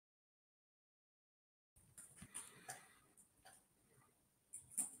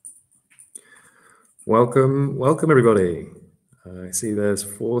Welcome everybody. I see there's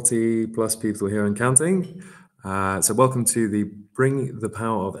 40 plus people here and counting. So welcome to the Bring the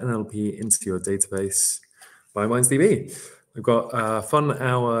Power of NLP into Your Database by MindsDB. We've got a fun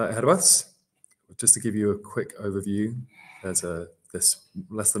hour ahead of us. Just to give you a quick overview, there's this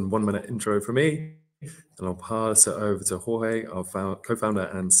less than 1 minute intro from me, and I'll pass it over to Jorge, our co-founder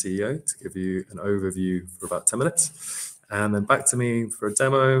and CEO, to give you an overview for about 10 minutes, and then back to me for a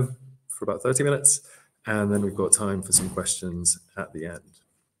demo for about 30 minutes, and then we've got time for some questions at the end.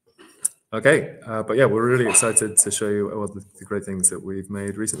 Okay, but yeah, we're really excited to show you all the great things that we've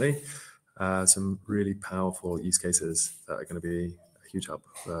made recently. Some really powerful use cases that are going to be a huge help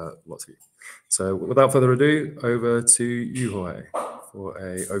for lots of you. So without further ado, over to you, Jorge, for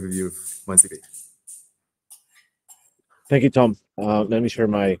an overview of MindsDB. Thank you, Tom. Let me share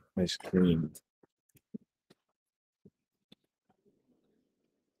my screen.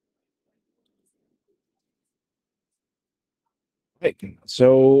 Okay.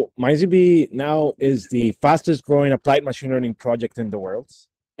 So MindsDB now is the fastest growing applied machine learning project in the world.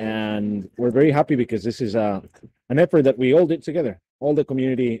 And we're very happy because this is an effort that we all did together. All the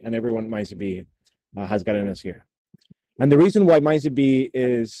community and everyone at MindsDB has gotten us here. And the reason why MindsDB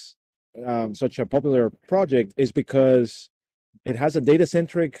is such a popular project is because it has a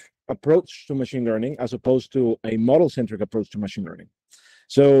data-centric approach to machine learning as opposed to a model-centric approach to machine learning.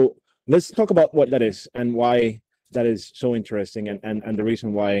 So let's talk about what that is and why that is so interesting and the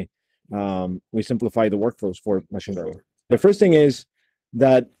reason why we simplify the workflows for machine learning. The first thing is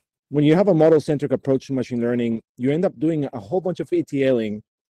that when you have a model-centric approach to machine learning, you end up doing a whole bunch of ETLing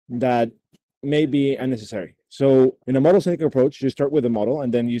that may be unnecessary. So in a model-centric approach, you start with a model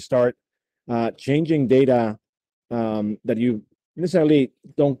and then you start changing data that you necessarily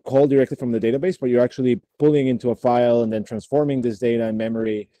don't call directly from the database, but you're actually pulling into a file and then transforming this data in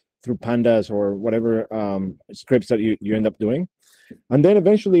memory through pandas or whatever scripts that you end up doing. And then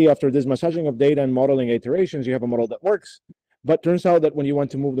eventually, after this massaging of data and modeling iterations, you have a model that works. But turns out that when you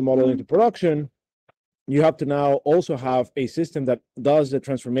want to move the model into production, you have to now also have a system that does the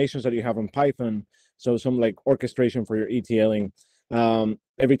transformations that you have in Python. So some like orchestration for your ETLing.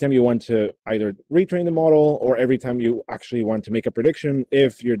 Every time you want to either retrain the model or every time you actually want to make a prediction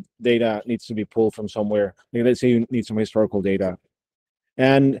if your data needs to be pulled from somewhere. Like let's say you need some historical data.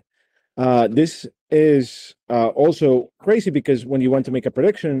 And this is also crazy because when you want to make a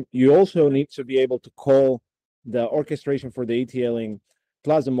prediction, you also need to be able to call the orchestration for the ETLing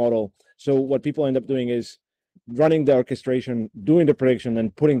plus the model. So what people end up doing is running the orchestration, doing the prediction,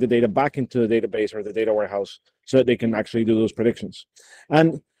 and putting the data back into the database or the data warehouse so that they can actually do those predictions.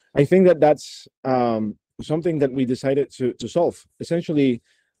 And I think that that's something that we decided to solve, essentially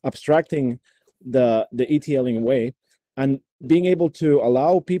abstracting the ETLing away and being able to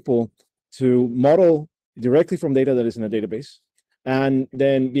allow people to model directly from data that is in a database and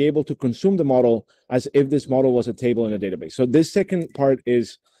then be able to consume the model as if this model was a table in a database. So this second part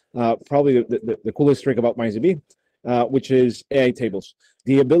is probably the coolest trick about MindsDB, which is AI tables.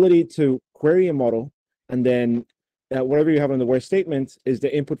 The ability to query a model and then whatever you have in the where statement is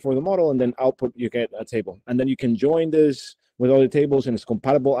the input for the model, and then output you get a table. And then you can join this with all the tables, and it's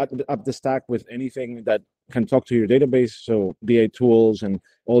compatible up the stack with anything that can talk to your database. So BA tools and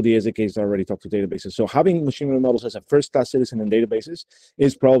all the SDKs that already talk to databases. So having machine learning models as a first-class citizen in databases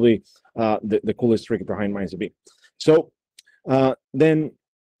is probably the coolest trick behind MindsDB. So then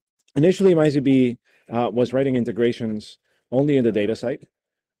initially MindsDB was writing integrations only in the data side,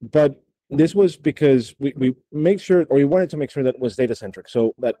 but this was because we make sure, or we wanted to make sure that it was data-centric,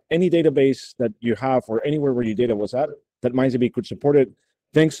 so that any database that you have or anywhere where your data was at, that MindsDB could support it.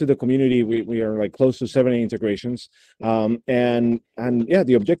 Thanks to the community, we are like close to 70 integrations. And yeah,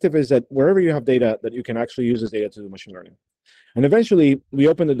 the objective is that wherever you have data, that you can actually use this data to do machine learning. And eventually, we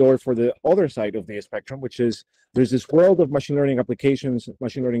open the door for the other side of the spectrum, which is there's this world of machine learning applications,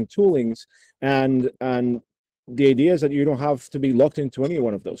 machine learning toolings, and the idea is that you don't have to be locked into any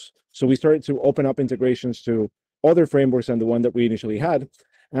one of those. So we started to open up integrations to other frameworks than the one that we initially had.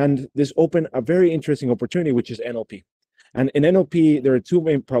 And this opened a very interesting opportunity, which is NLP. And in NLP, there are two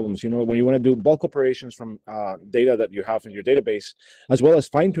main problems. You know, when you want to do bulk operations from data that you have in your database, as well as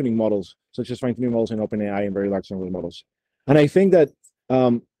fine-tuning models, such as fine-tuning models in OpenAI and very large language models. And I think that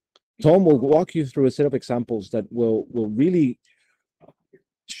Tom will walk you through a set of examples that will really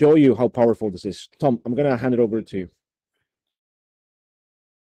show you how powerful this is. Tom, I'm going to hand it over to you.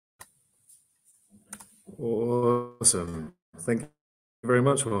 Awesome. Thank you very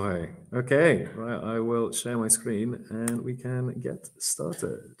much, Jorge. Okay, right, I will share my screen and we can get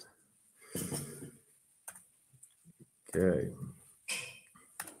started. Okay.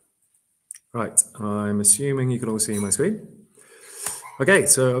 Right, I'm assuming you can all see my screen. Okay,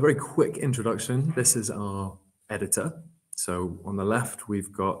 so a very quick introduction. This is our editor. So on the left,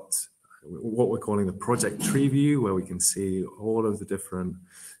 we've got what we're calling the project tree view, where we can see all of the different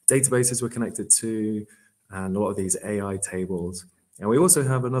databases we're connected to and a lot of these AI tables. And we also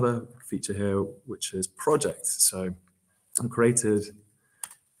have another feature here, which is projects. So I created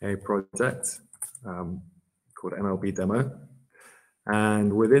a project called NLP demo.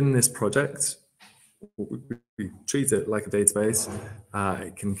 And within this project, we treat it like a database.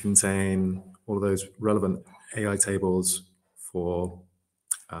 It can contain all of those relevant AI tables for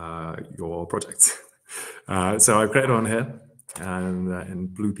your project. So I've created one here, and in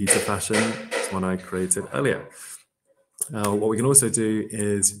Blue Peter fashion, it's one I created earlier. What we can also do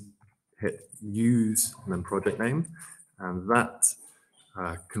is hit use and then project name, and that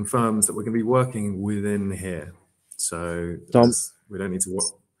confirms that we're going to be working within here. So Tom, we don't need to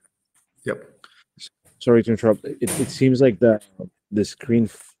work. Yep. sorry to interrupt. It seems like the screen,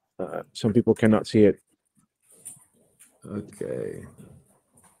 some people cannot see it. Okay.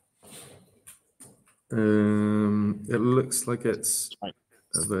 It looks like it's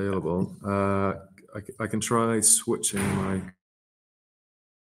available. I can try switching my.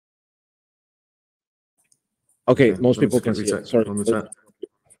 Okay, most people can see it. Sorry. On the chat.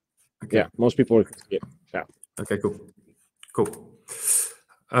 Okay. Yeah, most people can see it. Yeah. Okay, cool. Cool.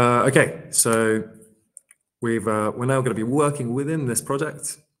 Okay, so we're now going to be working within this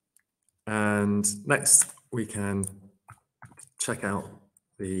project, and next we can check out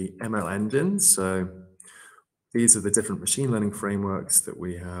the ML engines. So these are the different machine learning frameworks that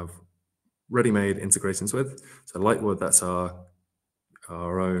we have ready-made integrations with. So Lightwood, that's our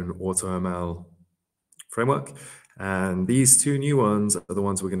own AutoML framework. And these two new ones are the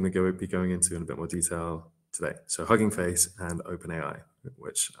ones we're going to be going into in a bit more detail today. So Hugging Face and OpenAI,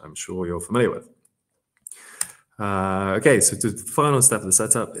 which I'm sure you're familiar with. Okay, so the final step of the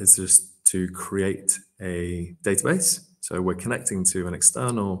setup is just to create a database. So we're connecting to an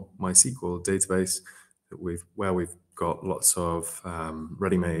external MySQL database where we've got lots of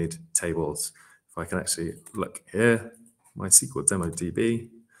ready-made tables. If I can actually look here, MySQL demo DB,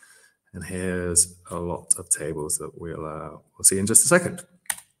 and here's a lot of tables that we'll see in just a second.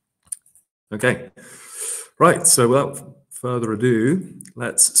 Okay, right, so without further ado,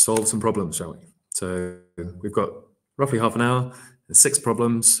 let's solve some problems, shall we? So we've got roughly half an hour, there's 6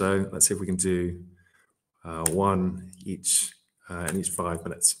 problems, so let's see if we can do one each in each 5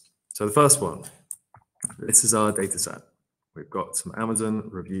 minutes. So the first one, this is our data set. We've got some Amazon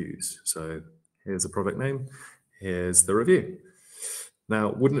reviews. So here's the product name, here's the review.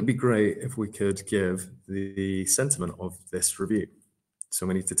 Now, wouldn't it be great if we could give the sentiment of this review? So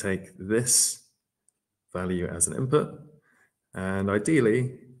we need to take this value as an input, and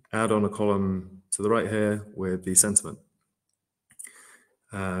ideally add on a column to the right here with the sentiment.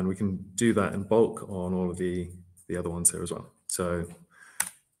 And we can do that in bulk on all of the other ones here as well. So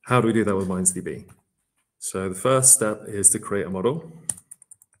how do we do that with MindsDB? So the first step is to create a model.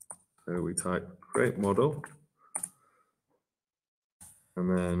 So we type create model, and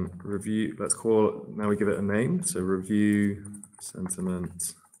then review, let's call it, now we give it a name. So review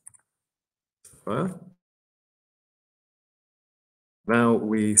sentiment. Now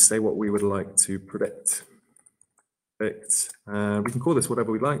we say what we would like to predict. We can call this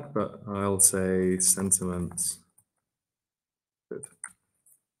whatever we like, but I'll say sentiment. Good.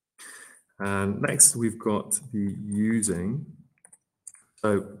 And next we've got the using.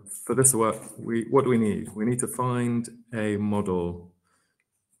 So for this to work, what do we need? We need to find a model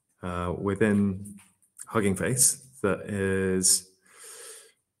within Hugging Face that is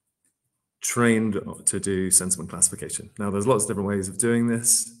trained to do sentiment classification. Now, there's lots of different ways of doing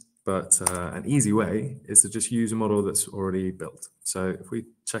this, but an easy way is to just use a model that's already built. So if we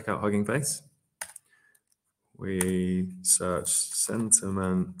check out Hugging Face, we search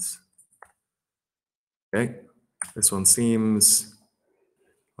sentiment. Okay, this one seems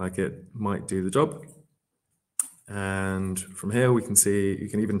like it might do the job. And from here, we can see, you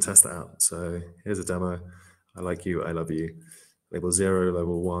can even test it out. So here's a demo. I like you, I love you. Label 0,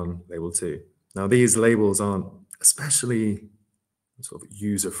 label 1, label 2. Now, these labels aren't especially sort of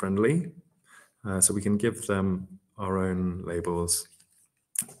user-friendly, so we can give them our own labels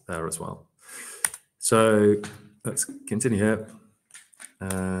there as well. So let's continue here.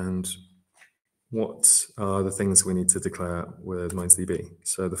 And what are the things we need to declare with MindsDB?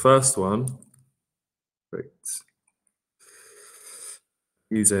 So the first one,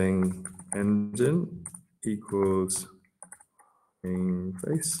 using engine equals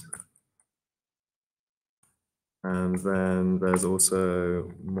face. And then there's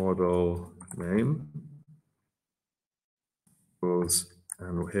also model name equals,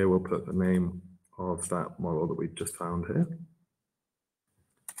 and here we'll put the name of that model that we've just found here.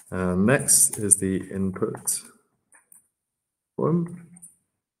 And next is the input column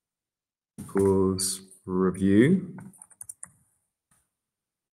equals review.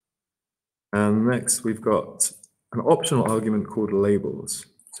 And next we've got an optional argument called labels.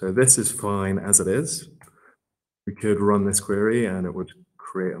 So this is fine as it is. We could run this query and it would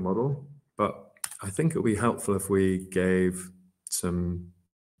create a model, but I think it would be helpful if we gave some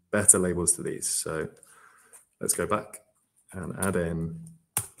better labels to these. So let's go back and add in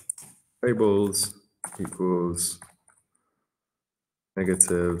labels equals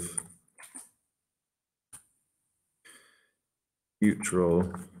negative,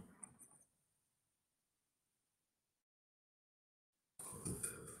 neutral,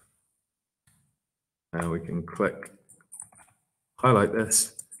 and we can click highlight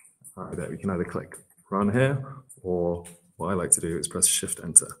this. That we can either click run here, or what I like to do is press Shift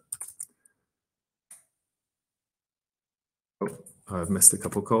Enter. Oh, I've missed a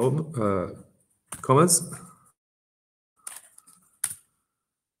couple commas.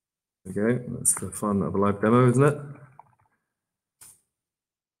 Okay, that's the fun of a live demo, isn't it?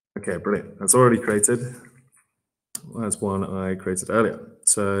 Okay, brilliant. That's already created. That's one I created earlier.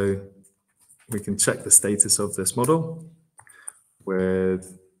 So we can check the status of this model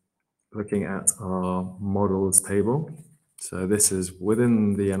with looking at our models table. So this is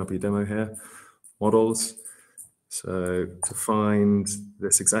within the NLP demo here, models. So to find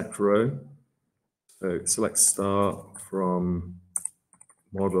this exact row, so select star from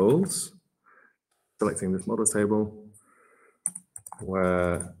models, selecting this models table,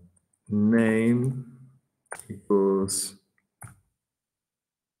 where name equals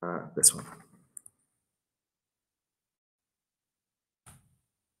this one.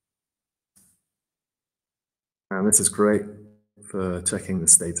 And this is great for checking the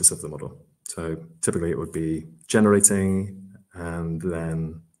status of the model. So typically it would be generating and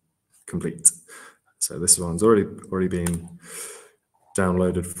then complete. So this one's already been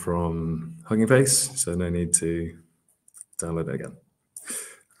downloaded from Hugging Face, so no need to download it again.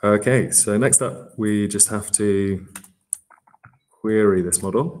 Okay, so next up, we just have to query this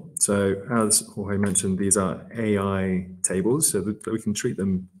model. So as Jorge mentioned, these are AI tables, so that we can treat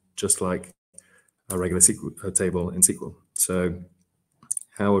them just like a regular table in SQL. So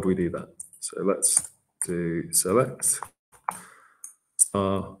how would we do that? So let's do select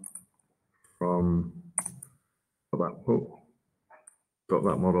star from got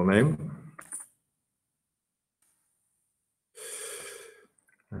that model name.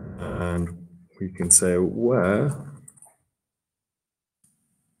 And we can say where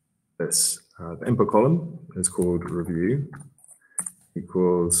this the input column is called review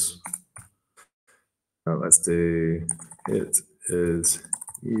equals, let's do it is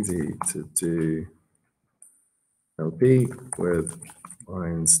easy to do NLP with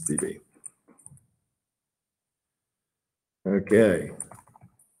MindsDB. Okay,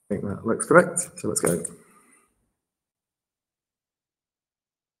 I think that looks correct, so let's go.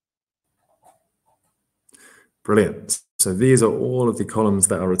 Brilliant. So these are all of the columns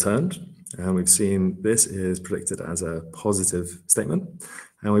that are returned, and we've seen this is predicted as a positive statement,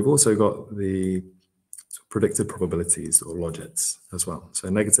 and we've also got the predicted probabilities or logits as well. So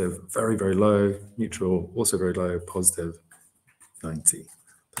negative, very, very low, neutral, also very low, positive, 90%.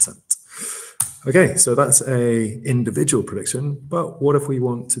 Okay, so that's a individual prediction, but what if we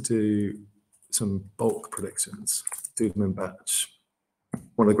want to do some bulk predictions, do them in batch?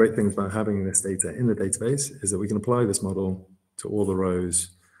 One of the great things about having this data in the database is that we can apply this model to all the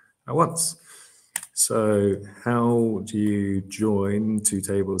rows at once. So how do you join two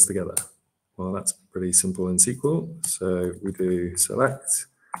tables together? Well, that's pretty simple in SQL. So we do select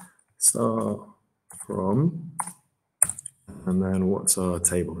star from, and then what's our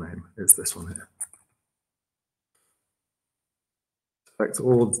table name? It's this one here. Select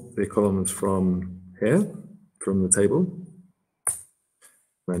all the columns from here, from the table,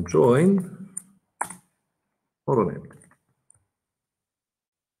 then join model name.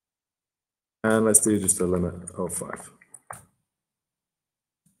 And let's do just a limit of 5.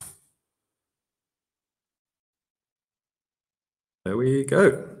 There we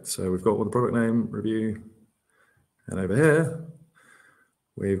go. So we've got all the product name, review, and over here,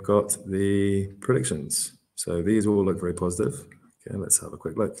 we've got the predictions. So these all look very positive. Okay, let's have a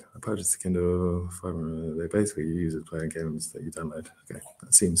quick look. I purchased a Kindle 500. They basically use it playing games that you download. Okay,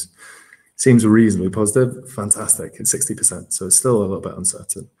 that seems reasonably positive. Fantastic. It's 60%, so it's still a little bit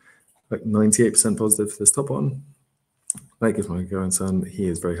uncertain. Like 98% positive for this top one. That gives my grandson. He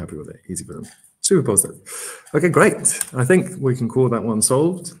is very happy with it. Easy for him. Super positive. Okay, great. I think we can call that one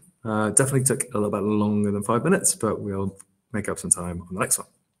solved. Definitely took a little bit longer than 5 minutes, but we'll make up some time on the next one.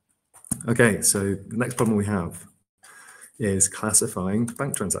 Okay, so the next problem we have is classifying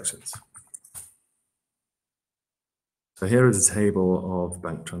bank transactions. So here is a table of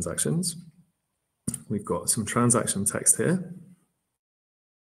bank transactions. We've got some transaction text here.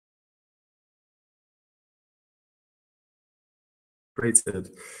 Created.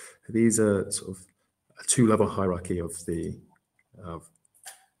 These are sort of a two-level hierarchy of the. Oh,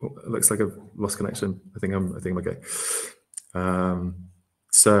 it looks like I've lost connection. I think I'm okay.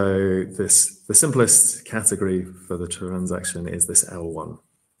 So the simplest category for the transaction is this L1.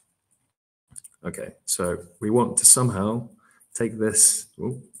 Okay, so we want to somehow take this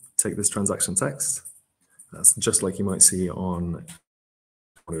transaction text. That's just like you might see on one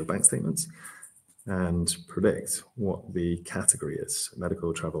of your bank statements, and predict what the category is: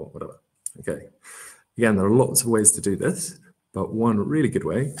 medical, travel, whatever. Okay. Again, there are lots of ways to do this, but one really good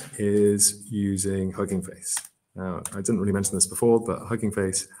way is using Hugging Face. Now, I didn't really mention this before, but Hugging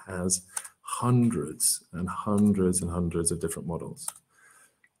Face has hundreds and hundreds and hundreds of different models.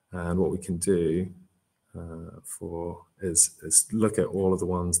 And what we can do is look at all of the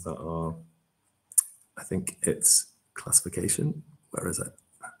ones that are, I think it's classification. Where is it?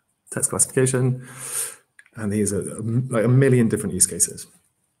 Text classification. And these are like a million different use cases.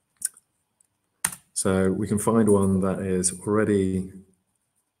 So we can find one that is already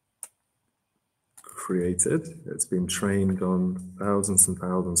created. It's been trained on thousands and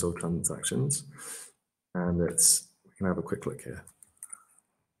thousands of transactions. And we can have a quick look here.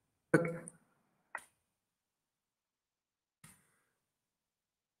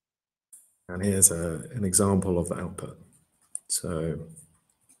 And here's an example of the output. So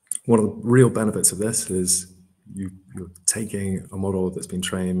one of the real benefits of this is you're taking a model that's been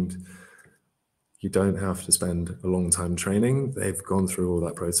trained. You don't have to spend a long time training. They've gone through all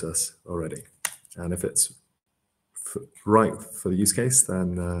that process already. And if it's right for the use case,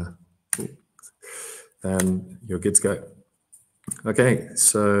 then you're good to go. Okay,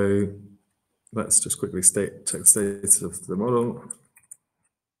 so let's just quickly check the status of the model.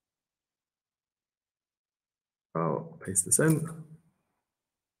 I'll paste this in.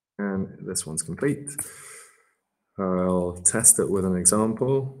 And this one's complete. I'll test it with an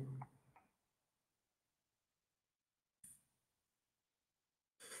example.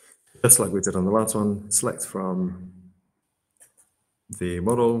 Just like we did on the last one, select from the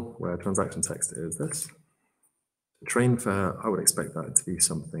model where transaction text is this. Train fare, I would expect that to be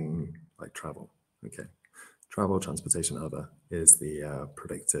something like travel. Okay, travel, transportation, other is the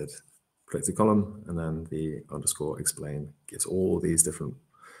predicted column, and then the underscore explain gives all these different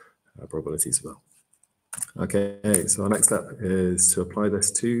probabilities as well. Okay, so our next step is to apply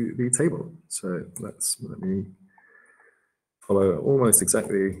this to the table. So let me follow almost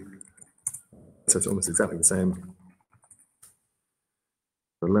exactly. So it's almost exactly the same.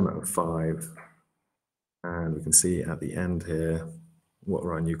 The limit of 5. And we can see at the end here, what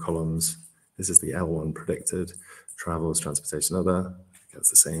are our new columns? This is the L1 predicted, travels, transportation, other. That's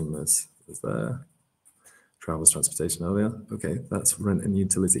the same as there. Travels, transportation, other. Okay, that's rent and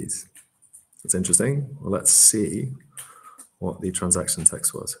utilities. That's interesting. Well, let's see what the transaction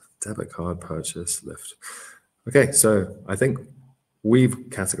text was. Debit card, purchase, Lyft. Okay, so I think we've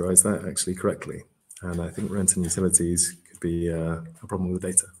categorized that actually correctly. And I think rent and utilities could be a problem with the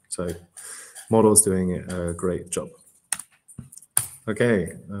data. So model's doing a great job.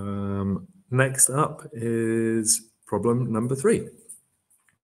 Okay, next up is problem number 3.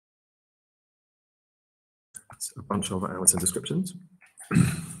 It's a bunch of hours and descriptions.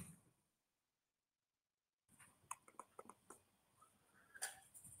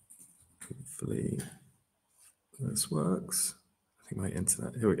 Hopefully this works. I think my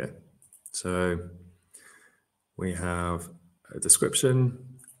internet, here we go. So we have a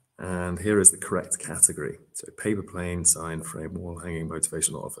description, and here is the correct category. So paper plane, sign, frame, wall hanging,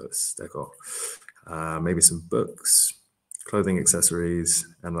 motivational office, decor, maybe some books, clothing, accessories,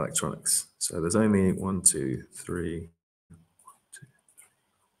 and electronics. So there's only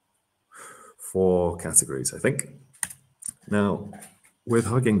 4 categories, I think. Now, with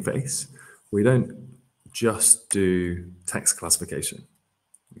Hugging Face, we don't just do text classification.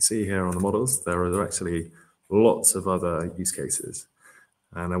 You see here on the models, there are actually lots of other use cases.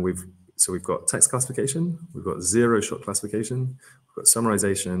 And then we've got text classification, we've got zero-shot classification, we've got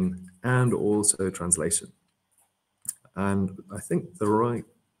summarization, and also translation. And I think the right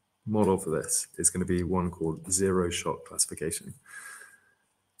model for this is going to be one called zero-shot classification.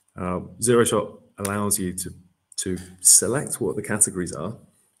 Zero-shot allows you to select what the categories are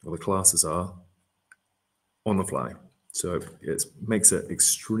or the classes are on the fly. So it makes it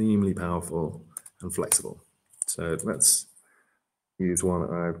extremely powerful and flexible. So let's use one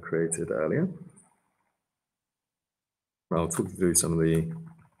I've created earlier. I'll talk you through some of the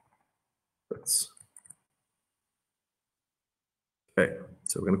bits. Okay,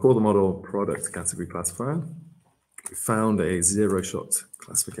 so we're going to call the model product category classifier. We found a zero-shot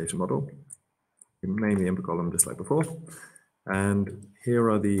classification model. We name the input column just like before. And here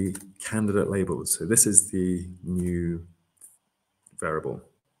are the candidate labels. So this is the new variable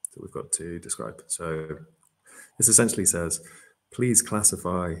that we've got to describe. So this essentially says, please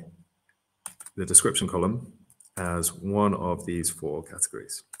classify the description column as one of these 4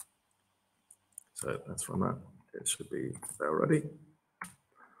 categories. So that's from that. It should be there already.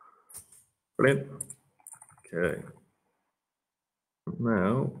 Brilliant. Okay.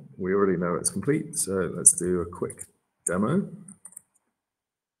 Now we already know it's complete, so let's do a quick demo.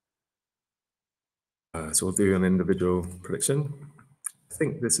 So we'll do an individual prediction. I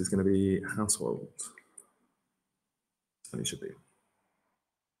think this is going to be household. And it should be.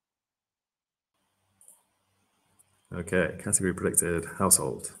 Okay, category predicted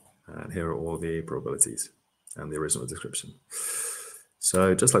household. And here are all the probabilities and the original description.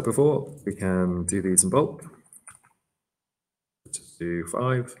 So just like before, we can do these in bulk. Just do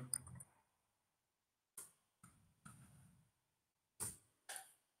 5.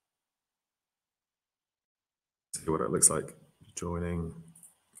 See what it looks like joining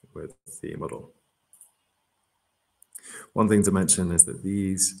with the model. One thing to mention is that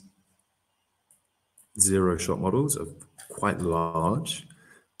these zero-shot models are quite large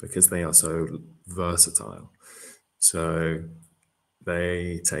because they are so versatile. So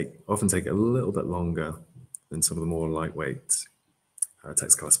they often take a little bit longer than some of the more lightweight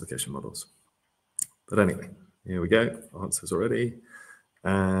text classification models. But anyway, here we go, answers already.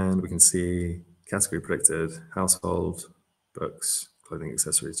 And we can see category predicted, household, books, clothing,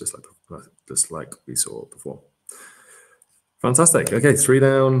 accessories, just like we saw before. Fantastic. Okay, 3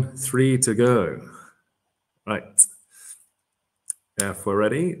 down, 3 to go. Right. If we're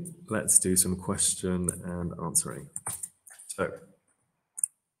ready, let's do some question and answering. So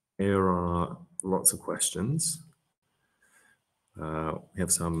here are lots of questions. We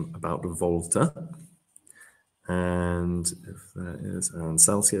have some about Volta, and if there is, and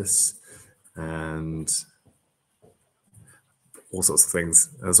Celsius, and all sorts of things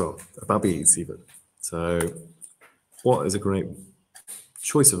as well, about bees even. So what is a great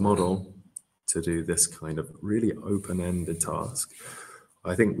choice of model to do this kind of really open-ended task?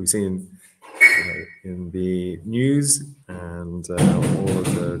 I think we've seen in the news and all of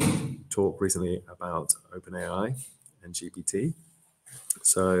the talk recently about OpenAI and GPT.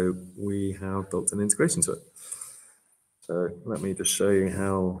 So we have built an integration to it. So let me just show you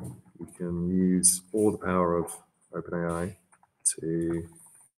how we can use all the power of OpenAI to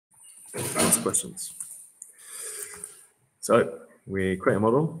answer questions. So we create a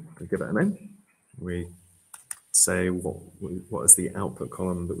model, we give it a name, we say what is the output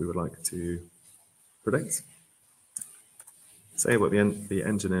column that we would like to predict, say what the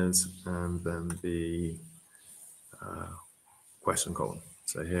engine is, and then the question column.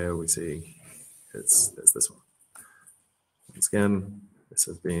 So here we see it's this one. Once again, this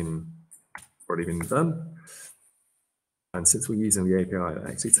has already been done. And since we're using the API, it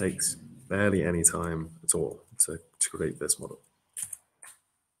actually takes barely any time at all to create this model.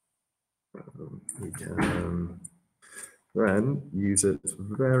 We can then use it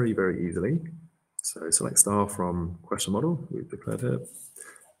very, very easily. So select star from question model, we've declared here.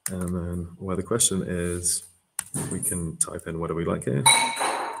 And then where the question is, we can type in whatever we like here.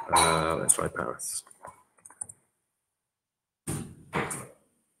 Let's try Paris.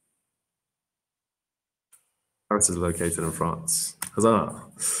 Paris is located in France. Huzzah!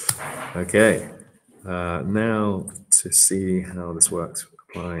 Okay, now to see how this works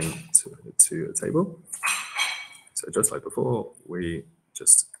applying to a table. So just like before, we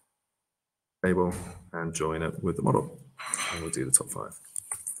just table and join it with the model. And we'll do the top 5.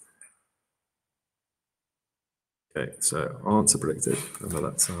 Okay, so answer predicted. Remember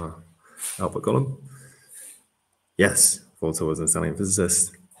that's our output column. Yes, Volta was an Italian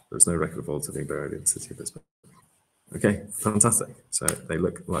physicist. There's no record of Volta being buried in the city of Lisbon. Okay, fantastic. So they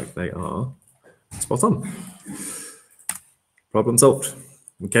look like they are spot on. Problem solved.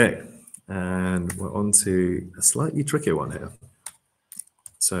 Okay, and we're on to a slightly trickier one here.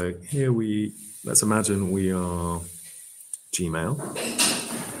 So here let's imagine we are Gmail.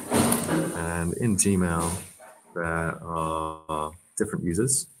 And in Gmail, there are different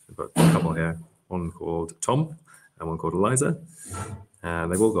users. We've got a couple here, one called Tom and one called Eliza,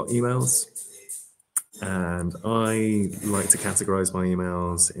 and they've all got emails. And I like to categorize my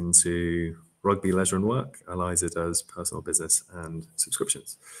emails into rugby, leisure, and work. Eliza does personal, business, and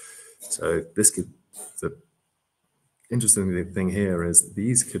subscriptions. So the interesting thing here is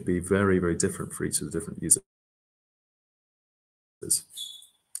these could be very, very different for each of the different users.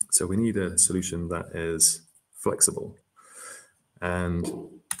 So we need a solution that is flexible. And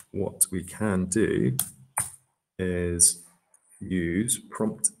what we can do is use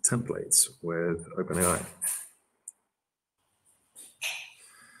prompt templates with OpenAI.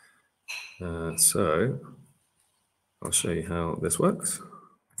 So I'll show you how this works.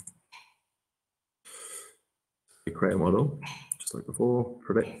 We create a model, just like before,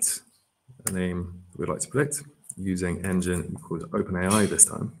 predict a name we'd like to predict using engine equals OpenAI this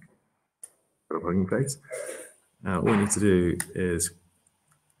time, for a plugin place. All we need to do is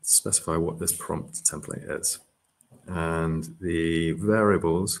specify what this prompt template is. And the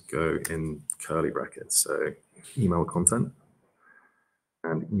variables go in curly brackets, so email content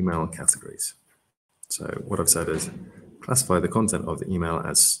and email categories. So what I've said is classify the content of the email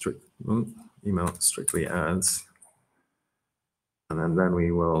as strictly as, and then we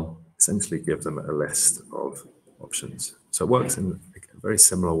will essentially give them a list of options. So it works in a very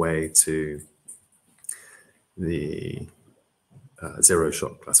similar way to the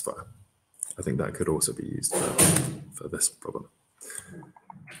zero-shot classifier. I think that could also be used for this problem.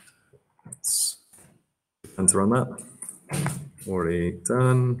 Let's enter on that. Already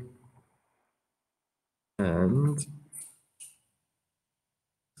done. And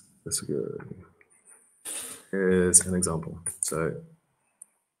this is an example. So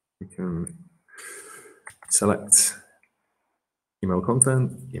we can select email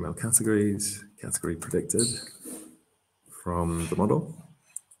content, email categories, category predicted from the model.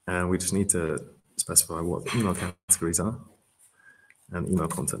 And we just need to specify what the email categories are and email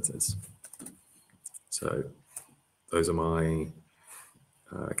content is. So those are my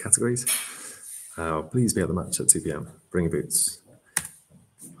categories. Please be at the match at 2 p.m. Bring your boots.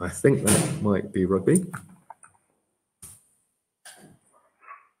 I think that might be rugby.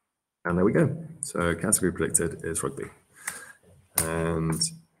 And there we go. So category predicted is rugby. And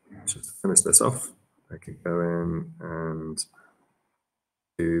just to finish this off, I could go in and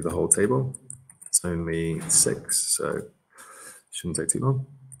do the whole table. It's only 6, so it shouldn't take too long.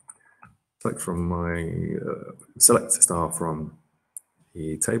 Select star from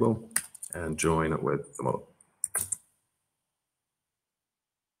the table and join it with the model.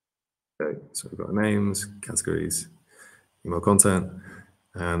 Okay, so we've got names, categories, email content,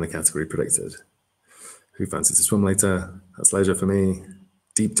 and the category predicted. Who fancies to swim later? That's leisure for me.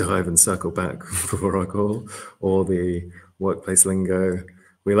 Deep dive and circle back before our call, or the workplace lingo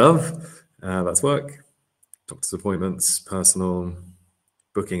we love. That's work. Doctor's appointments, personal,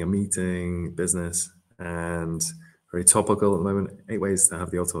 booking a meeting, business, and very topical at the moment. 8 ways to have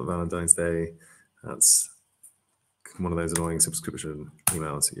the ultimate Valentine's Day. That's one of those annoying subscription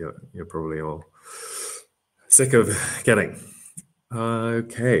emails you're probably all sick of getting.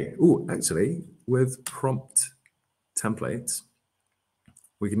 Okay. Oh, actually, with prompt templates,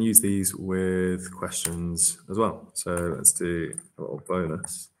 we can use these with questions as well. So let's do a little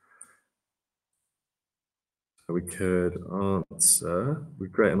bonus. So we could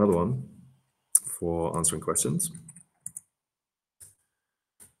create another one for answering questions.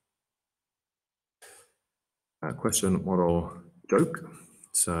 Question model joke.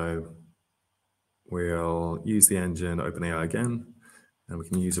 So we'll use the engine OpenAI again, and we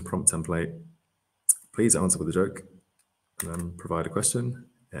can use a prompt template. Please answer with a joke, and then provide a question.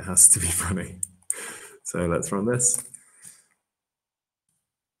 It has to be funny. So let's run this.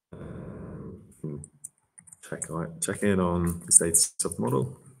 Check in on the status of the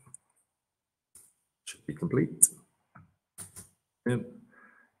model. Should be complete. And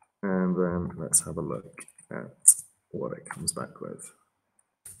then let's have a look at what it comes back with.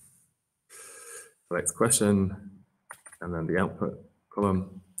 Select the question, and then the output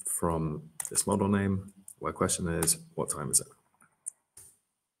column from this model name, where question is, what time is it?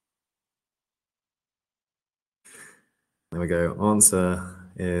 There we go.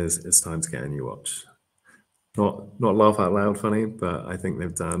 Answer is, it's time to get a new watch. Not laugh out loud funny, but I think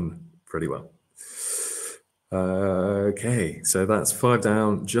they've done pretty well. Okay, so that's 5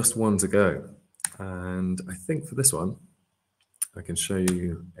 down, just 1 to go. And I think for this one, I can show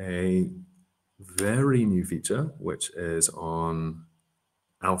you a very new feature, which is on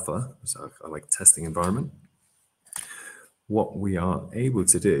alpha, so I like testing environment. What we are able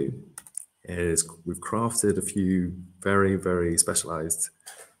to do is we've crafted a few very, very specialized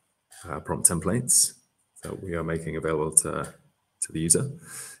prompt templates that we are making available to the user.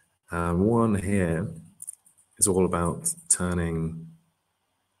 And one here is all about turning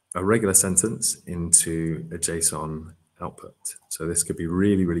a regular sentence into a JSON output. So this could be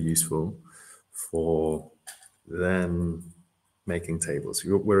really, really useful for then making tables.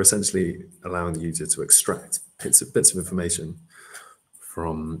 We're essentially allowing the user to extract bits of information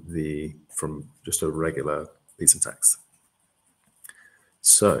from just a regular piece of text.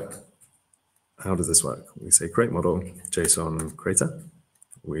 So how does this work? We say create model, JSON creator.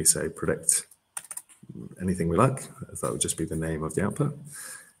 We say predict anything we like. That would just be the name of the output.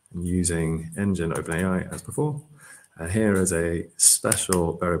 And using engine OpenAI as before. Here is a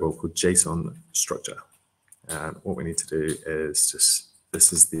special variable called JSON structure. And what we need to do is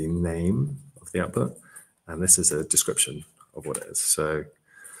this is the name of the output, and this is a description of what it is. So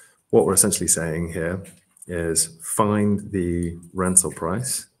what we're essentially saying here is find the rental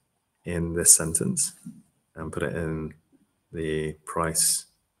price in this sentence and put it in the price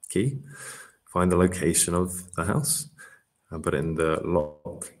key. Find the location of the house and put it in the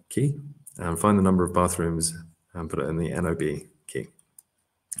lock key, and find the number of bathrooms and put it in the NOB key.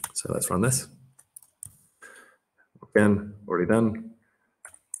 So let's run this. Again, already done.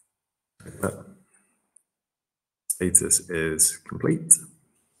 Status is complete.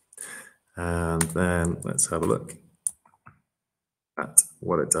 And then let's have a look at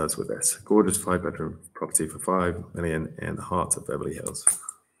what it does with this. Gorgeous 5-bedroom property for $5 million in the heart of Beverly Hills.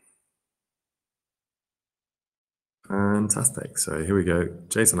 Fantastic. So here we go.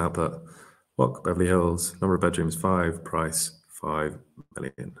 JSON output, block Beverly Hills, number of bedrooms 5, price 5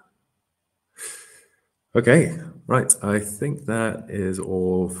 million. Okay, right. I think that is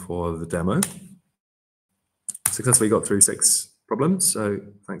all for the demo. Successfully got through 6 problems. So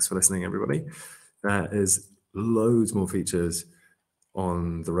thanks for listening, everybody. There is loads more features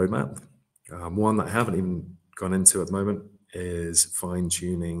on the roadmap. One that I haven't even gone into at the moment is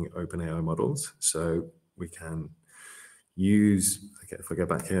fine-tuning OpenAI models. So we can use, if I go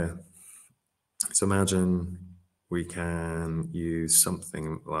back here, so imagine we can use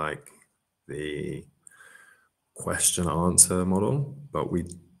something like the question answer model, but we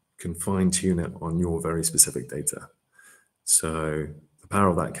can fine tune it on your very specific data. So the power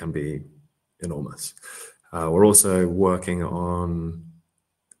of that can be enormous. We're also working on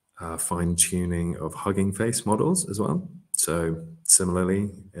fine tuning of Hugging Face models as well. So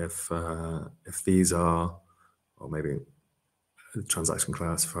similarly, if these are, or maybe transaction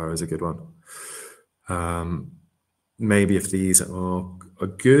classifier is a good one. Maybe if these are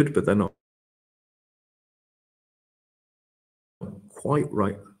good, but they're not quite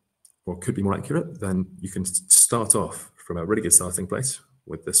right, or could be more accurate, then you can start off from a really good starting place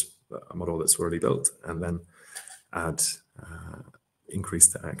with this model that's already built, and then add increase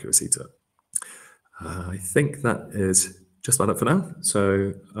the accuracy to it. I think that is just about it for now.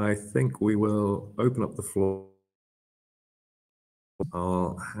 So I think we will open up the floor.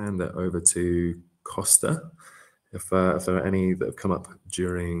 I'll hand it over to Costa if there are any that have come up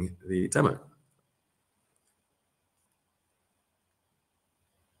during the demo.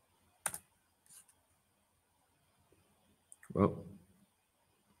 Well,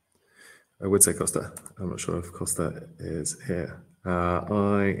 I would say Costa. I'm not sure if Costa is here.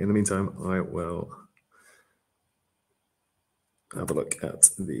 In the meantime, I will have a look at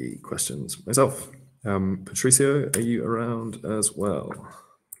the questions myself. Patricio, are you around as well?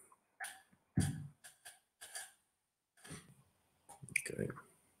 Okay.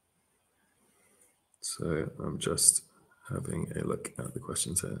 So I'm just having a look at the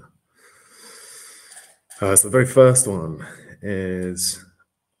questions here. So the very first one is,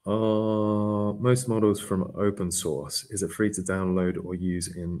 are most models from open source? Is it free to download or use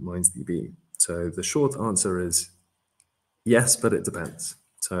in MindsDB? So the short answer is yes, but it depends.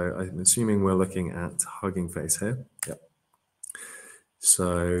 So I'm assuming we're looking at Hugging Face here. Yep.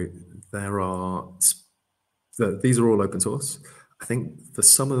 So these are all open source. I think for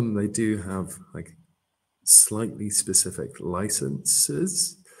some of them, they do have like slightly specific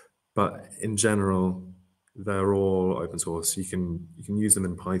licenses, but in general, they're all open source. You can use them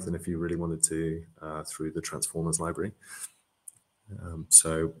in Python if you really wanted to through the transformers library.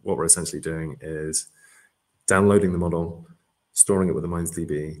 So what we're essentially doing is downloading the model, storing it with the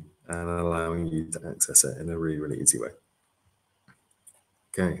MindsDB, and allowing you to access it in a really, really easy way.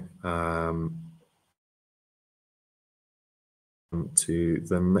 Okay. To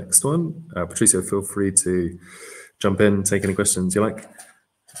the next one. Patricio, feel free to jump in, take any questions you like.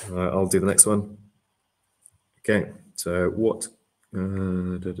 I'll do the next one. Okay, so what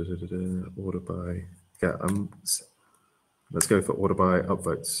order by, yeah, let's go for order by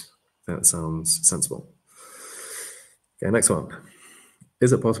upvotes. That sounds sensible. Okay, next one.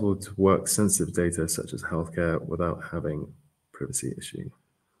 Is it possible to work sensitive data such as healthcare without having privacy issue?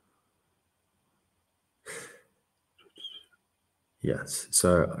 Yes.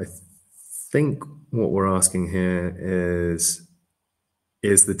 So I think what we're asking here is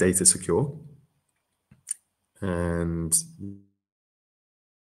the data secure? And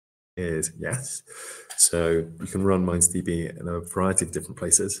is yes. So you can run MindsDB in a variety of different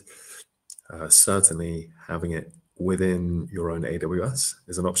places. Certainly having it within your own AWS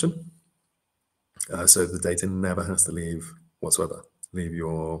is an option. So the data never has to leave whatsoever. Leave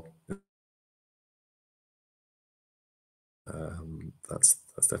your that's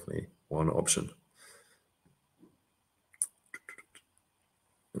definitely one option.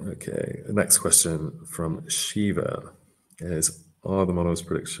 Okay, the next question from Shiva is, are the model's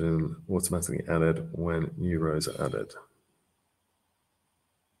prediction automatically added when new rows are added?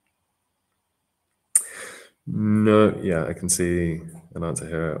 No, yeah, I can see an answer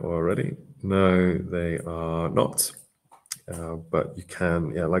here already. No, they are not. But you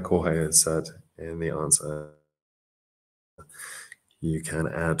can, yeah, like Jorge has said in the answer, you can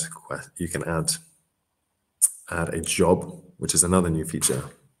add a job, which is another new feature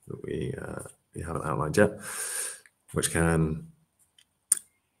that we haven't outlined yet, which can,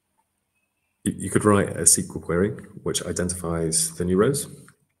 you could write a SQL query which identifies the new rows,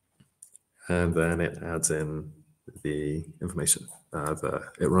 and then it adds in the information.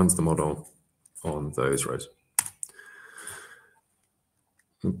 It runs the model on those rows.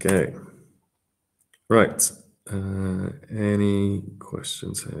 Okay. Right. Any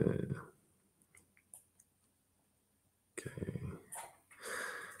questions here? Okay.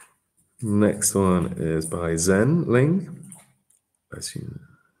 Next one is by Zen Ling. I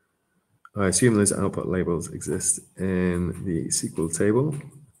assume those output labels exist in the SQL table,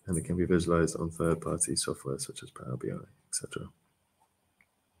 and it can be visualized on third-party software such as Power BI, etc.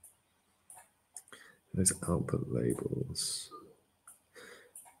 Those output labels.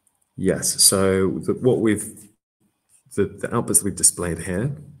 Yes. So the outputs that we've displayed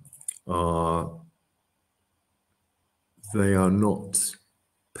here they are not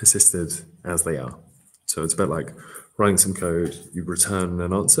persisted as they are. So it's a bit like writing some code, you return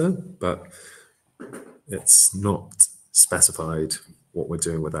an answer, but it's not specified what we're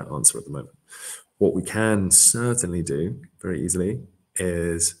doing with that answer at the moment. What we can certainly do very easily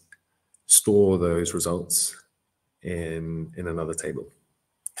is store those results in another table.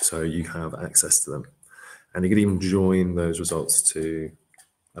 So you have access to them. And you can even join those results to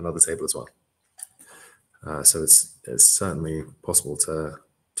another table as well. So it's certainly possible to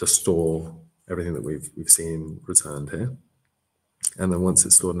store everything that we've seen returned here. And then once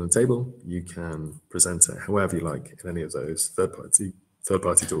it's stored in a table, you can present it however you like in any of those third-party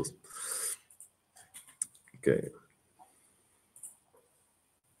tools. Okay.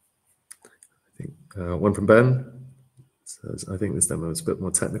 I think one from Ben says, I think this demo is a bit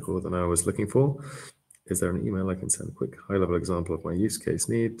more technical than I was looking for. Is there an email I can send a quick high-level example of my use case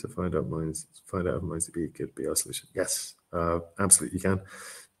need to find out if MindsDB could be our solution? Yes, absolutely you can.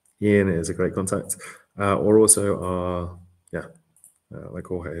 Ian is a great contact. Or also our, like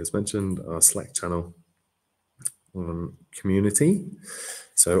Jorge has mentioned, our Slack channel on community.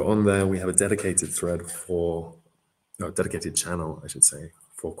 So on there, we have a dedicated thread dedicated channel, I should say,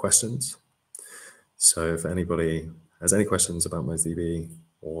 for questions. So if anybody has any questions about MindsDB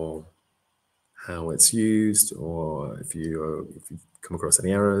or how it's used, or if you come across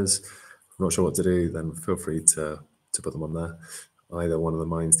any errors, I'm not sure what to do, then feel free to put them on there. Either one of the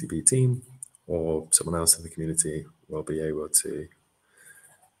MindsDB team or someone else in the community will be able to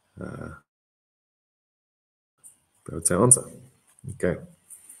answer.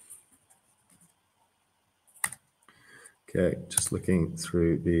 Okay, just looking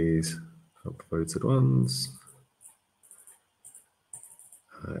through these upvoted ones.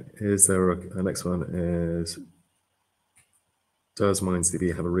 Is there a next one is, does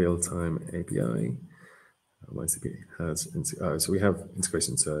MindsDB have a real-time API? MindsDB has, so we have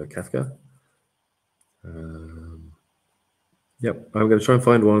integration to Kafka. Yep, I'm going to try and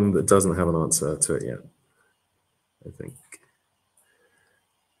find one that doesn't have an answer to it yet, I think.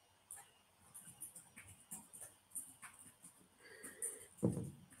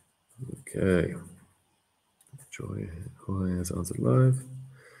 Okay. Joy has answered live.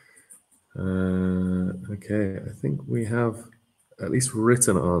 Okay, I think we have at least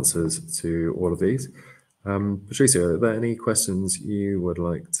written answers to all of these. Patricia, are there any questions you would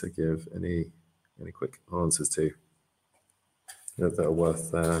like to give any quick answers to that are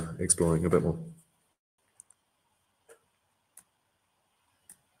worth exploring a bit more?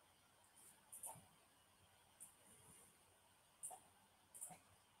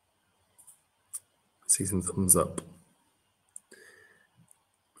 See some thumbs up.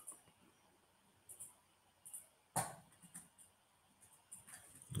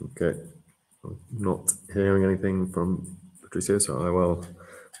 Okay, I'm not hearing anything from Patricio, so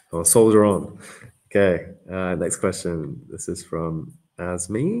I'll soldier on. Okay, next question. This is from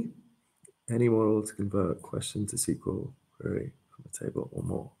Asmi. Any model to convert question to SQL query from a table or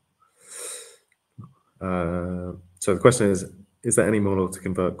more? So the question is there any model to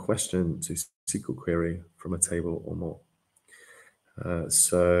convert question to SQL query from a table or more?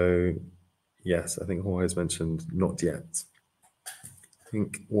 So yes, I think Jorge has mentioned not yet. I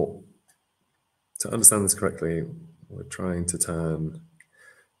think to understand this correctly, we're trying to turn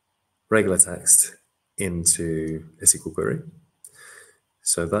regular text into a SQL query.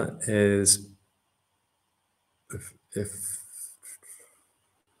 So that is if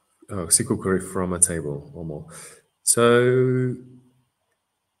SQL query from a table or more. So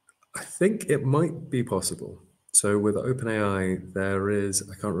I think it might be possible. So with OpenAI, there is,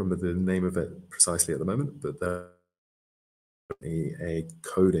 I can't remember the name of it precisely at the moment, but there's a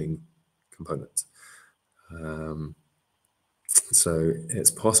coding component. So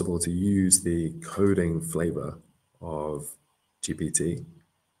it's possible to use the coding flavor of GPT,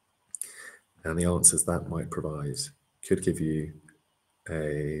 and the answers that might provide could give you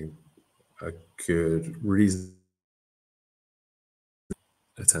a good reason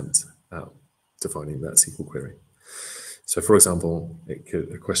attempt at defining that SQL query. So for example,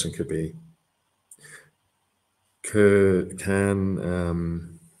 a question could be,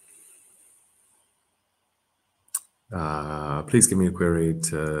 please give me a query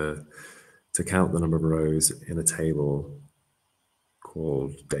to count the number of rows in a table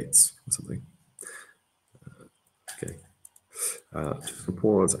called dates or something. Okay. Just to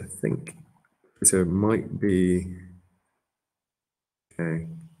pause, I think so. It might be okay.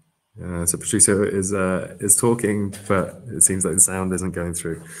 So Patricio is talking, but it seems like the sound isn't going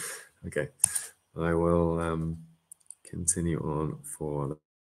through. Okay, I will continue on for.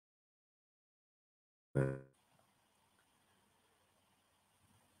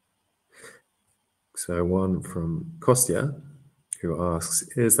 So one from Kostya, who asks,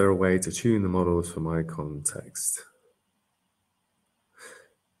 is there a way to tune the models for my context?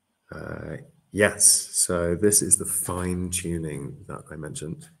 Yes, so this is the fine tuning that I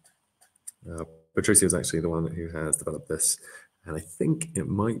mentioned. Patricia is actually the one who has developed this, and I think it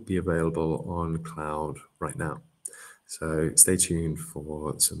might be available on cloud right now. So stay tuned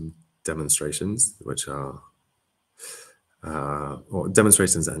for some demonstrations, which are or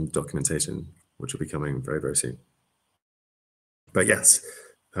demonstrations and documentation, which will be coming very, very soon. But yes,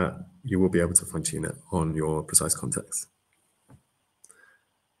 you will be able to fine tune it on your precise context.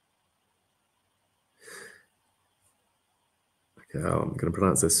 Okay, I'm going to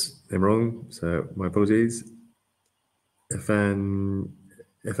pronounce this name wrong, so my apologies. Ifani,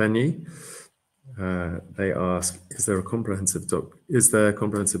 they ask, is there comprehensive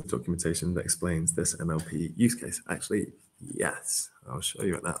documentation that explains this NLP use case? Actually, yes, I'll show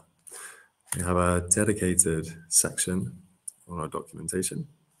you it now. We have a dedicated section on our documentation.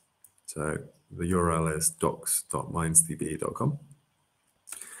 So the URL is docs.mindsdb.com.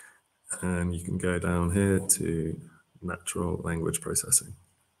 And you can go down here to natural language processing.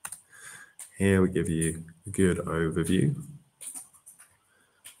 Here we give you a good overview.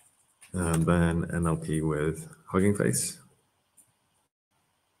 And then NLP with Hugging Face.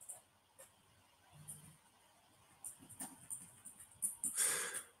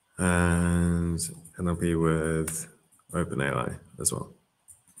 And NLP with OpenAI as well.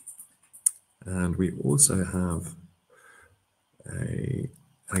 And we also have an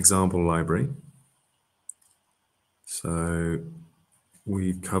example library. So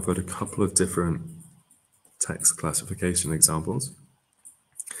we covered a couple of different text classification examples.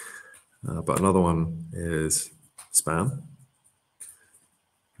 But another one is spam.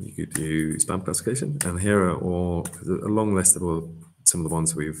 You could do spam classification, and here are all a long list of some of the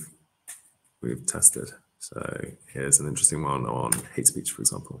ones we've tested. So here's an interesting one on hate speech, for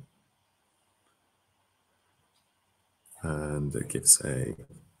example, and it gives a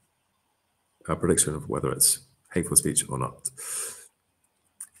prediction of whether it's hateful speech or not.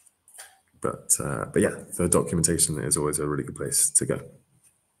 But yeah, the documentation is always a really good place to go.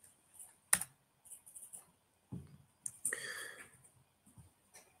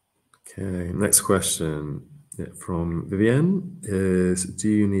 Okay, next question from Vivienne is, do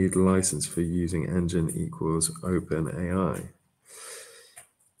you need license for using engine equals OpenAI?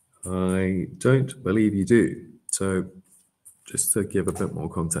 I don't believe you do. So just to give a bit more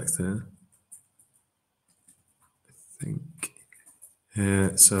context here, I think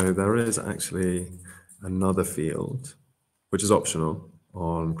so there is actually another field, which is optional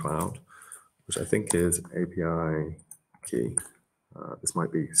on cloud, which I think is API key. This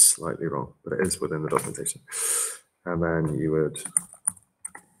might be slightly wrong, but it is within the documentation. And then you would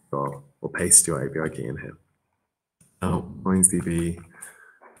or paste your API key in here. Now, MindsDB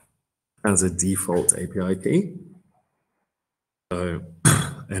has a default API key. So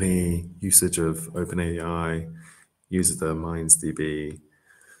any usage of OpenAI uses the MindsDB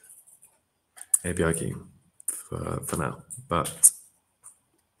API key for now, but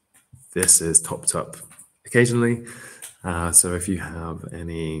this is topped up occasionally. So if you have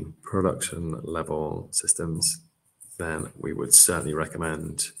any production level systems, then we would certainly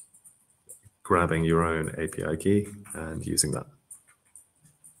recommend grabbing your own API key and using that.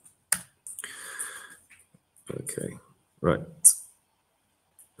 Okay, right.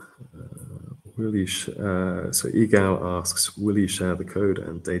 So Egal asks, will you share the code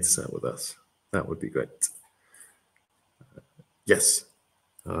and dataset with us? That would be great. Yes,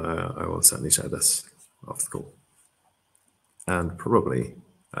 I will certainly share this after the call. And probably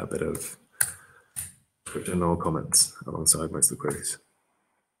a bit of description or comments alongside most of the queries.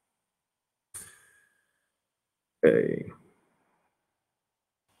 Okay.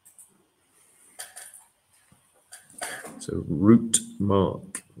 So Root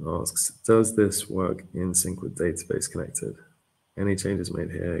Mark asks, does this work in sync with database connected? Any changes made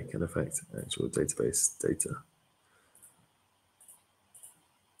here can affect actual database data.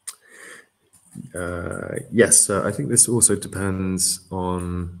 Yes, I think this also depends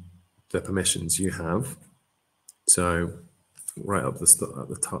on the permissions you have. So right up at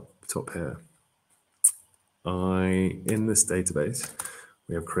the top here, in this database,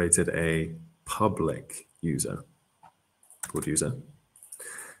 we have created a public user called user,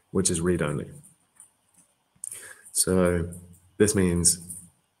 which is read-only. So this means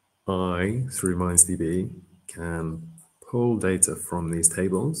I, through MindsDB, can pull data from these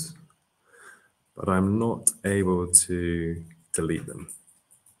tables, but I'm not able to delete them.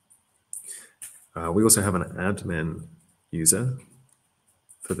 We also have an admin user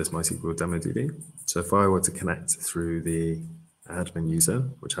for this MySQL DemoDB. So if I were to connect through the admin user,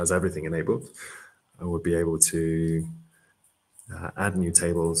 which has everything enabled, I would be able to add new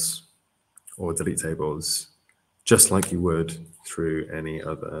tables or delete tables, just like you would through any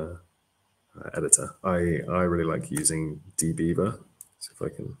other editor. I really like using dbeaver. So if I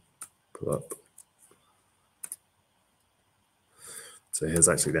can pull up. So here's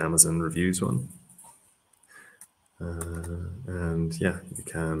actually the Amazon reviews one. And yeah, you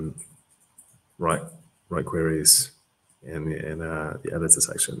can write queries in the editor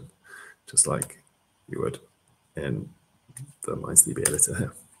section, just like you would in the MindsDB editor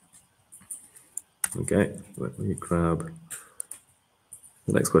here. Okay, let me grab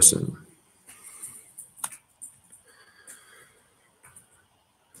the next question.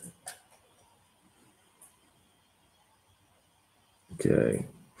 Okay.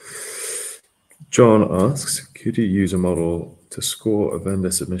 John asks, could you use a model to score a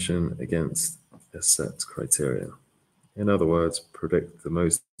vendor submission against a set criteria? In other words, predict the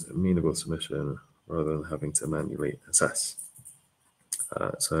most amenable submission rather than having to manually assess.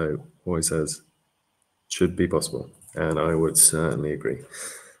 So Roy says, should be possible, and I would certainly agree.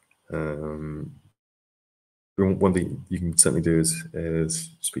 One thing you can certainly do is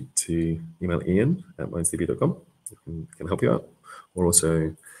speak to email Ian at mindsdb.com. He can help you out, or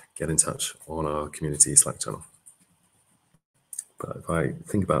also get in touch on our community Slack channel. But if I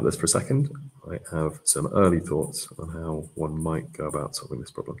think about this for a second, I have some early thoughts on how one might go about solving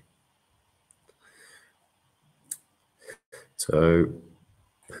this problem. So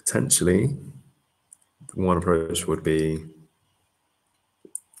potentially, one approach would be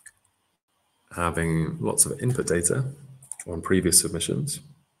having lots of input data on previous submissions,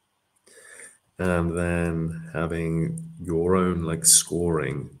 and then having your own like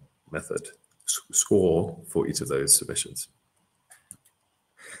scoring method, score for each of those submissions.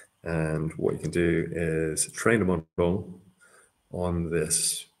 And what you can do is train a model on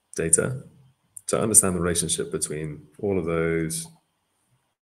this data to understand the relationship between all of those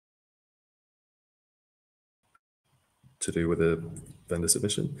to do with a vendor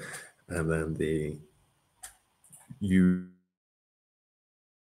submission, and then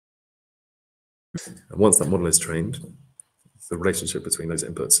and once that model is trained, the relationship between those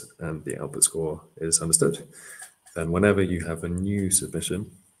inputs and the output score is understood. Then whenever you have a new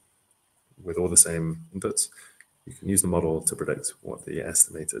submission with all the same inputs, you can use the model to predict what the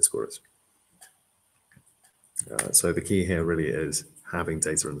estimated score is. So the key here really is having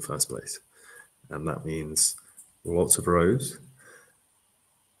data in the first place. And that means lots of rows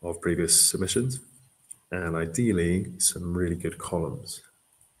of previous submissions and ideally some really good columns,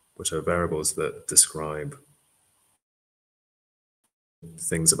 which are variables that describe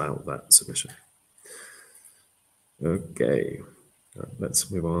things about that submission. Okay,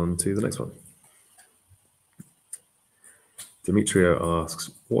 let's move on to the next one. Demetrio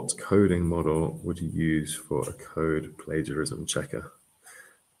asks, what coding model would you use for a code plagiarism checker?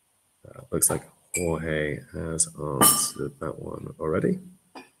 Looks like Jorge has answered that one already.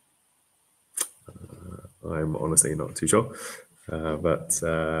 I'm honestly not too sure, but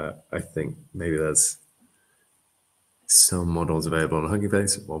I think maybe there's some models available on Hugging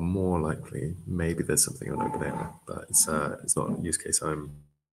Face, or more likely, maybe there's something on OpenAI, but it's not a use case I'm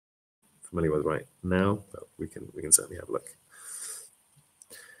familiar with right now, but we can certainly have a look.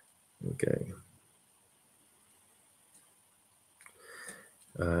 Okay.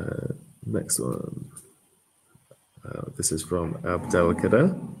 Next one. This is from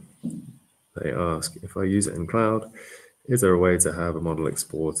Abdelkader. They ask, if I use it in cloud, is there a way to have a model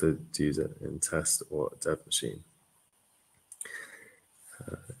exported to use it in test or dev machine?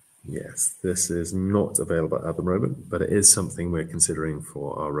 Yes, this is not available at the moment, but it is something we're considering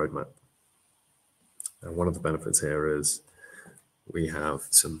for our roadmap. And one of the benefits here is we have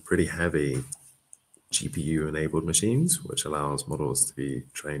some pretty heavy GPU-enabled machines, which allows models to be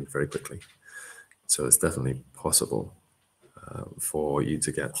trained very quickly. So it's definitely possible for you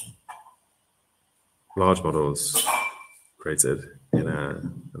to get large models created in a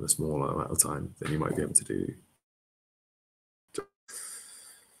smaller amount of time than you might be able to do.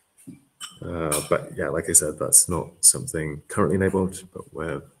 But yeah, like I said, that's not something currently enabled, but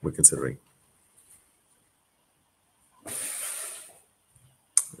we're considering.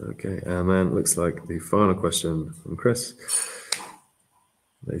 Okay, and then it looks like the final question from Chris.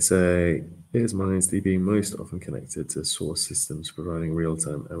 They say, is MindsDB most often connected to source systems providing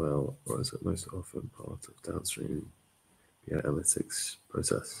real-time ML, or is it most often part of downstream analytics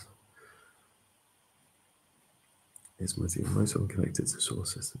process? Is MindsDB most often connected to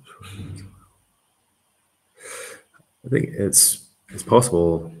source systems? I think it's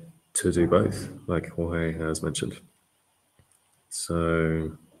possible to do both, like Jorge has mentioned.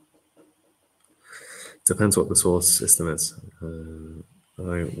 So depends what the source system is.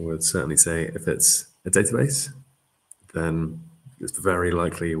 I would certainly say if it's a database, then it's very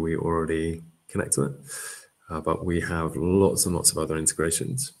likely we already connect to it. But we have lots and lots of other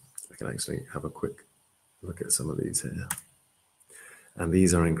integrations. I can actually have a quick look at some of these here. And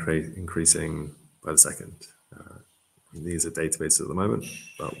these are increasing by the second. These are databases at the moment,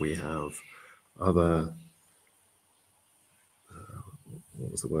 but we have other,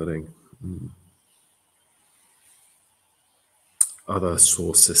 what was the wording? Other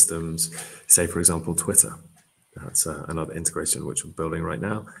source systems, say, for example, Twitter. That's another integration which we're building right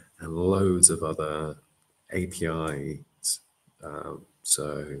now, and loads of other APIs.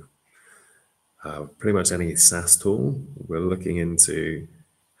 So pretty much any SaaS tool, we're looking into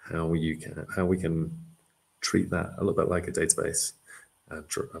how we can treat that a little bit like a database and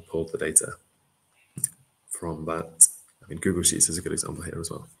pull the data from that. I mean, Google Sheets is a good example here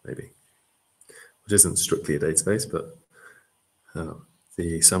as well, maybe, which isn't strictly a database, but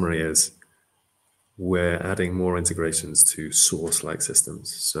the summary is we're adding more integrations to source-like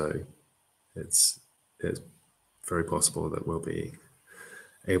systems. So it's very possible that we'll be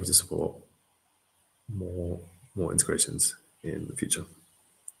able to support more integrations in the future.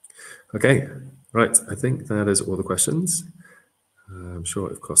 Okay, right. I think that is all the questions. I'm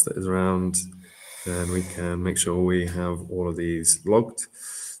sure if Costa is around, then we can make sure we have all of these logged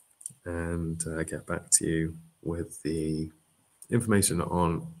and get back to you with the information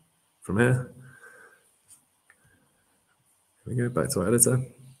on from here. We go back to our editor.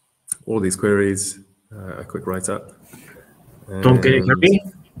 All these queries, a quick write-up. Tom, can you hear me?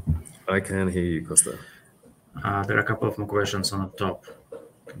 I can hear you, Costa. There are a couple of more questions on the top.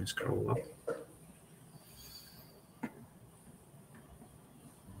 Can you scroll up?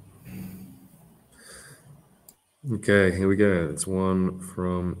 Okay, here we go. It's one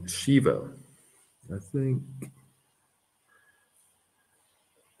from Shiva, I think.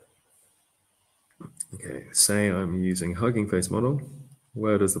 Okay, say I'm using Hugging Face model.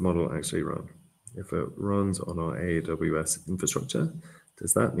 Where does the model actually run? If it runs on our AWS infrastructure,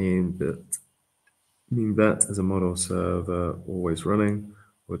 does that mean that as a model server always running,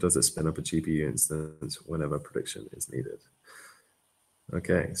 or does it spin up a GPU instance whenever prediction is needed?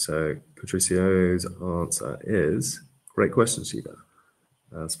 Okay, so Patricio's answer is, great question, Shiva.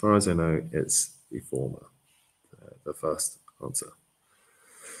 As far as I know, it's the former, the first answer.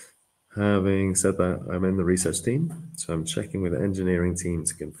 Having said that, I'm in the research team, so I'm checking with the engineering team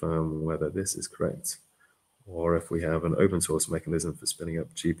to confirm whether this is correct. or if we have an open source mechanism for spinning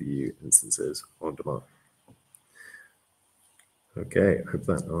up GPU instances on demand. Okay, I hope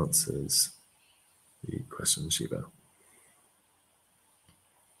that answers the question, Shiva.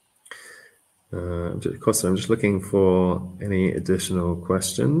 Costa, I'm just looking for any additional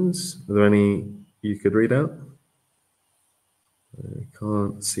questions. Are there any you could read out? I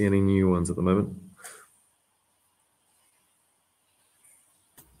can't see any new ones at the moment.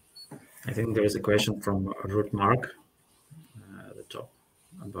 I think there is a question from Ruth Mark at the top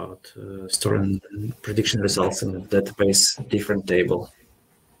about storing prediction results in the database different table.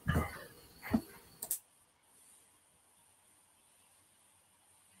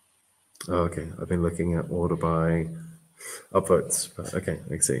 Oh, okay, I've been looking at order by upvotes, but okay,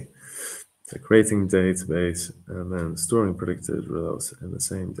 I see. So creating database and then storing predicted results in the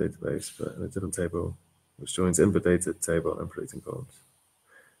same database, but in a different table, which joins input data table and predicting columns.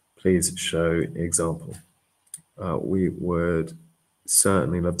 Please show example. We would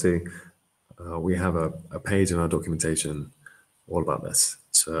certainly love to. We have a page in our documentation all about this,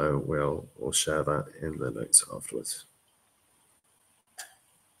 so we'll share that in the notes afterwards.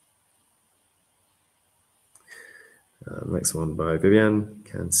 Next one by Vivian.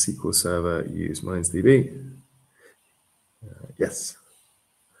 Can SQL Server use MindsDB? Yes.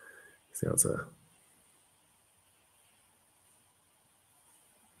 That's the answer.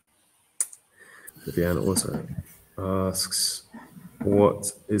 Vivian also asks,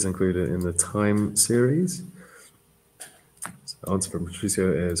 what is included in the time series? So the answer from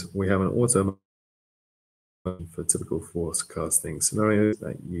Patricio is, we have an auto for typical forecasting scenarios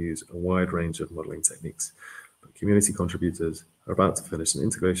that use a wide range of modeling techniques. But community contributors are about to finish an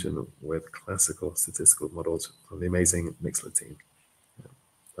integration with classical statistical models from the amazing Mixler team.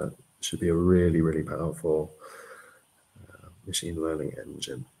 That should be a really, really powerful machine learning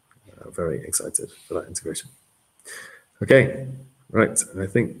engine. Very excited for that integration. Okay, right. I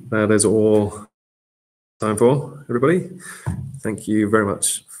think that is all time for, everybody. Thank you very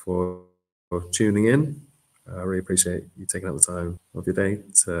much for tuning in. I really appreciate you taking out the time of your day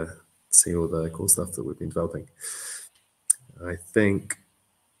to see all the cool stuff that we've been developing. I think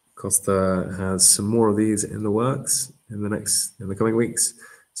Costa has some more of these in the works in the coming weeks.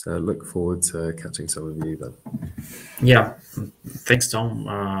 So I look forward to catching some of you then. Yeah, thanks, Tom,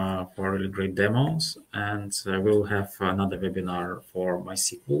 for really great demos. And we'll have another webinar for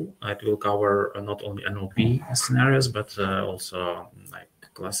MySQL. It will cover not only NLP scenarios, but also like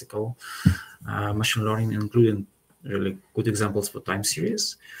classical machine learning, including really good examples for time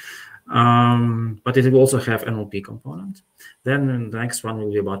series. But it will also have NLP component. Then the next one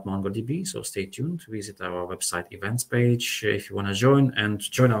will be about MongoDB, so stay tuned. Visit our website events page if you want to join, and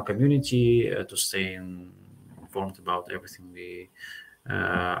join our community to stay informed about everything we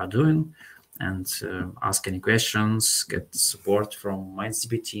are doing, and ask any questions, get support from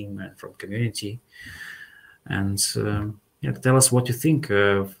MindsDB team and from community, and yeah, tell us what you think.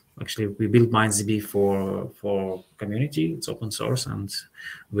 Actually, we built MindsDB for community. It's open source, and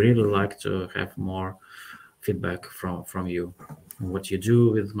we really like to have more feedback from you, what you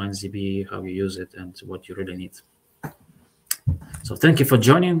do with MindsDB, how you use it, and what you really need. So thank you for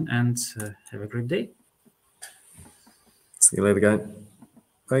joining, and have a great day. See you later, guys.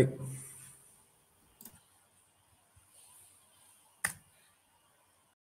 Bye.